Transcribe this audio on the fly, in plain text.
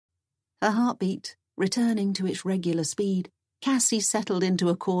Her heartbeat returning to its regular speed, Cassie settled into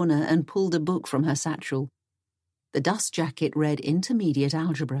a corner and pulled a book from her satchel. The dust jacket read Intermediate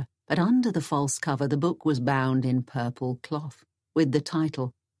Algebra, but under the false cover the book was bound in purple cloth, with the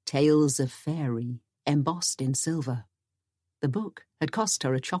title Tales of Faerie embossed in silver. The book had cost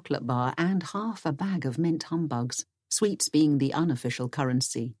her a chocolate bar and half a bag of mint humbugs, sweets being the unofficial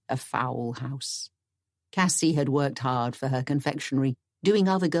currency of Fowl House. Cassie had worked hard for her confectionery, doing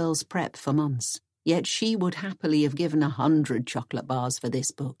other girls' prep for months, yet she would happily have given 100 chocolate bars for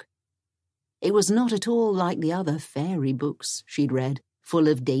this book. It was not at all like the other fairy books she'd read, full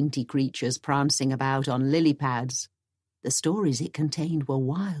of dainty creatures prancing about on lily pads. The stories it contained were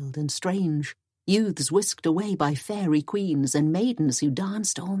wild and strange, youths whisked away by fairy queens and maidens who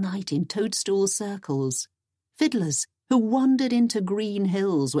danced all night in toadstool circles, fiddlers who wandered into green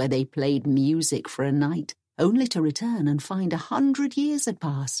hills where they played music for a night, only to return and find 100 years had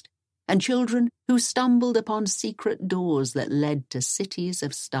passed, and children who stumbled upon secret doors that led to cities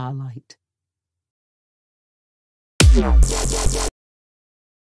of starlight.